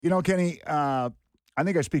You know, Kenny, I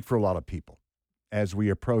think I speak for a lot of people as we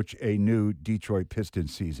approach a new Detroit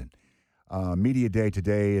Pistons season. Media day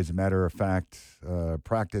today, as a matter of fact,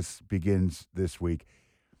 practice begins this week.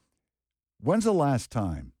 When's the last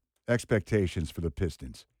time expectations for the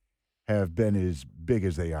Pistons have been as big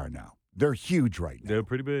as they are now? They're huge right now. They're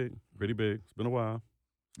pretty big, pretty big. It's been a while.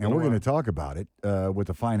 And we're going to talk about it with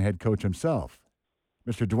the fine head coach himself,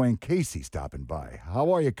 Mr. Dwayne Casey, stopping by.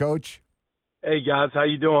 How are you, Coach? Hey, guys. How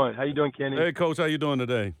you doing? How you doing, Kenny? Hey, Coach. How you doing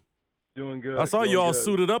today? Doing good. I saw doing you all good.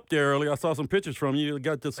 suited up there earlier. I saw some pictures from you. You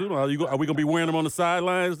got the suit on. Are we going to be wearing them on the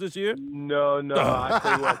sidelines this year? No. I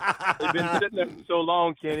tell you what, they've been sitting there for so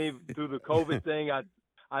long, Kenny. Through the COVID thing,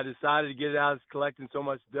 I decided to get it out. It's collecting so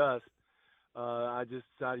much dust. I just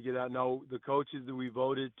decided to get it out. No, the coaches that we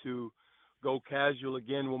voted to go casual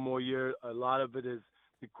again one more year, a lot of it is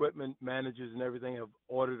equipment managers and everything have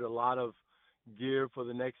ordered a lot of gear for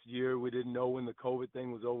the next year. We didn't know when the COVID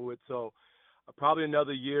thing was over with, so probably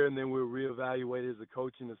another year, and then we'll reevaluate as a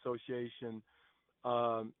coaching association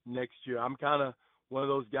next year. I'm kind of one of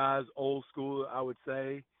those guys, old school, I would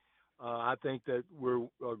say. I think that we're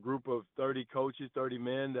a group of 30 coaches, 30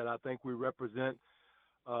 men that I think we represent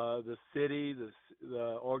the city,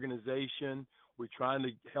 the organization. We're trying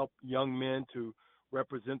to help young men to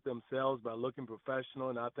represent themselves by looking professional,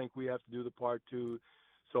 and I think we have to do the part too.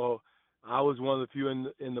 So I was one of the few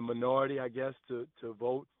in the minority, I guess, to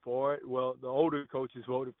vote for it. Well, the older coaches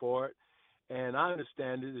voted for it, and I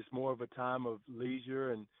understand it. It's more of a time of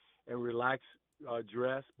leisure and relaxed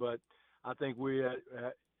dress, but I think we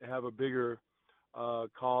have a bigger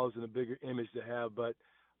cause and a bigger image to have. But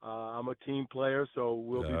I'm a team player, so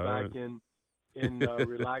we'll be back in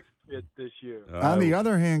relaxed fit this year. On the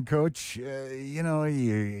other hand, Coach,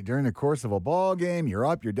 during the course of a ball game, you're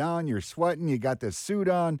up, you're down, you're sweating, you got this suit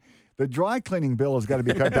on. The dry cleaning bill has got to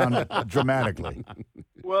be cut down dramatically.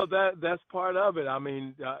 Well, that's part of it. I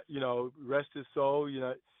mean, rest his soul. You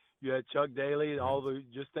had Chuck Daly.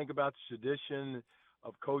 Just think about the tradition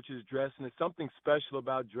of coaches dressing. There's something special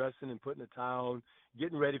about dressing and putting a tie on,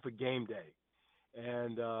 getting ready for game day.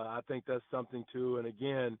 And I think that's something too. And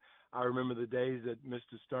again, I remember the days that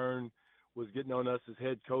Mr. Stern was getting on us as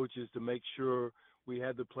head coaches to make sure we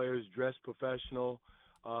had the players dressed professional,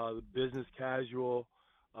 business casual,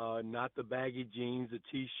 not the baggy jeans, the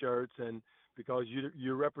T-shirts, and because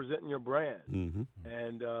you're representing your brand. Mm-hmm.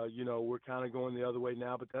 And, we're kind of going the other way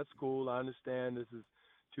now, but that's cool. I understand this is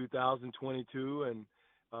 2022, and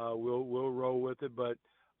we'll roll with it. But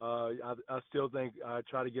I still think I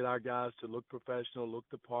try to get our guys to look professional, look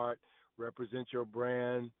the part, represent your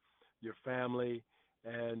brand, your family,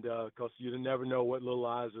 and because you never know what little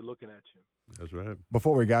eyes are looking at you. That's right.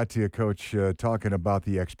 Before we got to you, Coach, talking about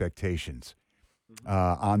the expectations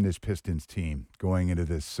on this Pistons team going into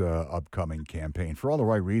this upcoming campaign, for all the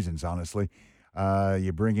right reasons, honestly.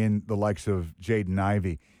 You bring in the likes of Jaden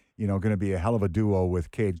Ivey, going to be a hell of a duo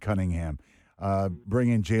with Cade Cunningham. Bring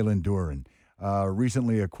in Jalen Duren.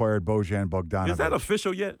 Recently acquired Bojan Bogdanovic. Is that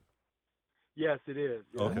official yet? Yes, it is.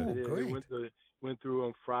 Yes, Okay. it is. Great. It went through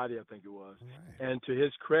on Friday, I think it was. Right. And to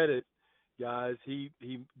his credit, guys, he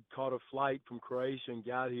caught a flight from Croatia and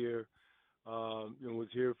got here and was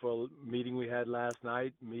here for a meeting we had last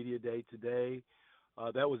night, media day today.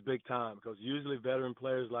 That was big time because usually veteran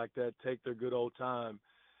players like that take their good old time,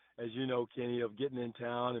 as you know, Kenny, of getting in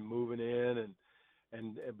town and moving in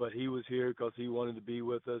but he was here because he wanted to be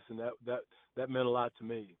with us, and that meant a lot to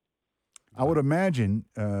me. I would imagine,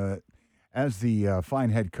 as the fine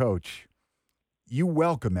head coach, you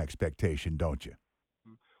welcome expectation, don't you?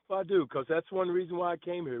 Well, I do, because that's one reason why I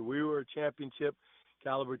came here. We were a championship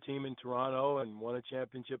caliber team in Toronto and won a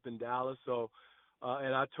championship in Dallas. So,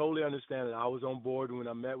 and I totally understand it. I was on board when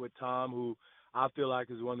I met with Tom, who I feel like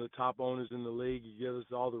is one of the top owners in the league. He gives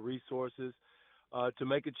us all the resources to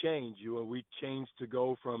make a change. We changed to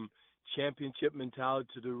go from championship mentality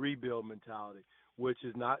to the rebuild mentality, which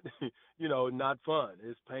is not, not fun.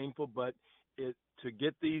 It's painful, but to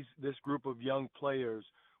get this group of young players,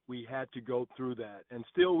 we had to go through that. And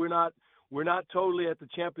still, we're not totally at the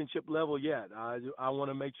championship level yet. I want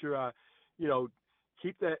to make sure I,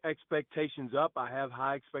 keep the expectations up. I have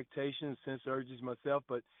high expectations since urges myself,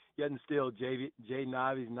 but yet and still, Jaden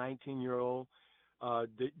Ivey's 19-year-old.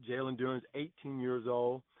 Jalen Duren's 18 years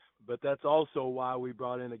old, but that's also why we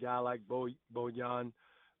brought in a guy like Bojan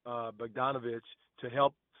Bogdanovic to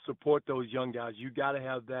help support those young guys. You got to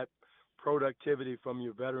have that productivity from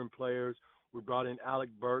your veteran players. We brought in Alec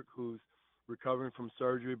Burke, who's recovering from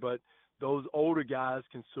surgery, but those older guys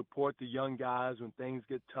can support the young guys when things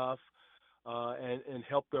get tough and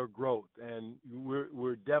help their growth. And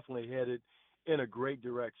we're definitely headed in a great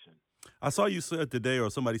direction. I saw you said today, or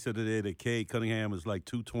somebody said today, that Cade Cunningham is like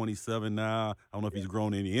 227 now. I don't know if he's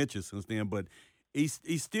grown any inches since then, but he's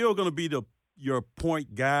still going to be your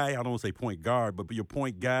point guy. I don't want to say point guard, but your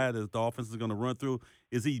point guy that the offense is going to run through.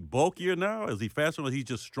 Is he bulkier now? Is he faster, or is he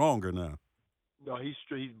just stronger now? No, he's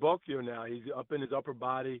bulkier now. He's up in his upper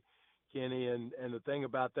body, Kenny, and the thing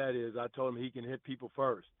about that is I told him he can hit people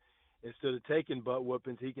first. Instead of taking butt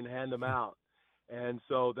whoopings, he can hand them out. And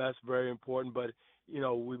so that's very important. But, you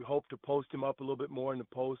know, we hope to post him up a little bit more in the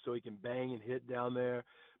post so he can bang and hit down there,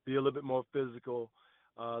 be a little bit more physical.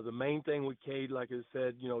 The main thing with Cade, like I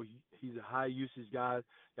said, you know, he's a high usage guy.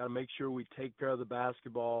 Got to make sure we take care of the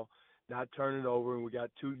basketball, not turn it over. And we got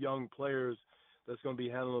two young players that's going to be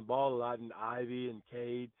handling the ball a lot, in Ivy and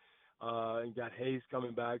Cade, and got Hayes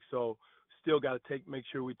coming back. So still got to make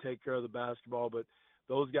sure we take care of the basketball. But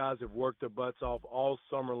those guys have worked their butts off all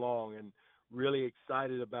summer long, and really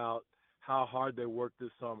excited about how hard they worked this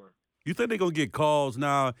summer. You think they're going to get calls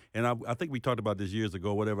now? And I think we talked about this years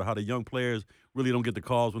ago, whatever, how the young players really don't get the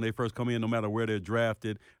calls when they first come in, no matter where they're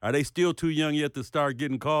drafted. Are they still too young yet to start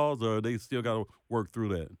getting calls, or they still got to work through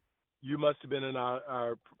that? You must have been in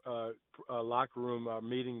our locker room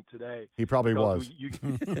meeting today. He probably was.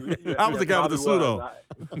 I was the guy with the suit on.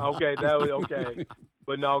 Okay, that was okay.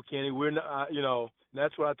 But no, Kenny, we're not. You know,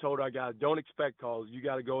 that's what I told our guys. Don't expect calls. You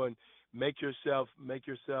got to go and make yourself make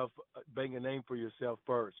a name for yourself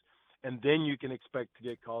first, and then you can expect to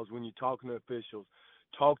get calls when you're talking to officials.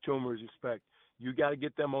 Talk to them with respect. You got to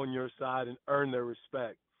get them on your side and earn their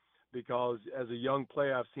respect, because as a young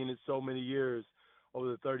player, I've seen it so many years.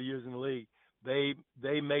 Over the 30 years in the league,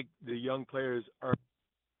 they make the young players earn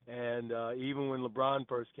it. And even when LeBron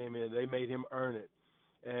first came in, they made him earn it.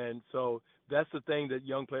 And so that's the thing that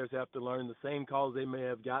young players have to learn. The same calls they may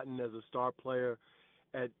have gotten as a star player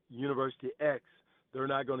at University X, they're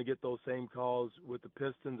not going to get those same calls with the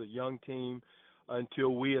Pistons, a young team,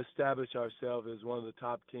 until we establish ourselves as one of the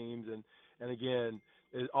top teams. And again,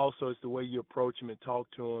 it's the way you approach them and talk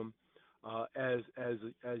to them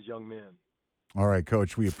as young men. All right,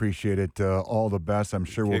 Coach, we appreciate it. All the best. I'm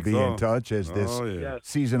sure we'll be in touch as this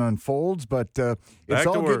season unfolds, but it's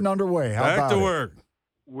all getting underway. How about it? Back to work.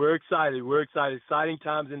 We're excited. Exciting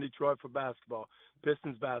times in Detroit for basketball,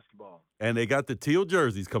 Pistons basketball. And they got the teal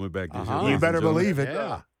jerseys coming back this year. You better believe it.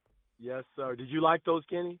 Yeah. Yes, sir. Did you like those,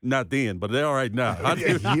 Kenny? Not then, but they're all right now.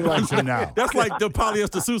 He likes them now. That's like the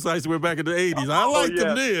polyester suits I used to wear back in the 80s. I liked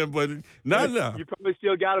them then, but not now. You probably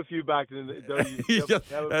still got a few back in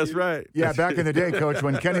the That's right. Yeah, back in the day, Coach,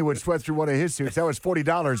 when Kenny would sweat through one of his suits, that was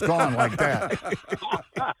 $40 gone like that.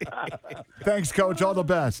 Thanks, Coach. All the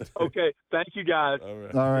best. Okay. Thank you, guys.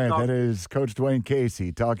 All right. That is Coach Dwayne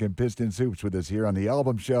Casey talking Pistons hoops with us here on the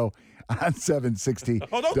Albom Show on 760.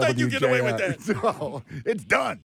 Oh, don't think you get away with that. No, it's done.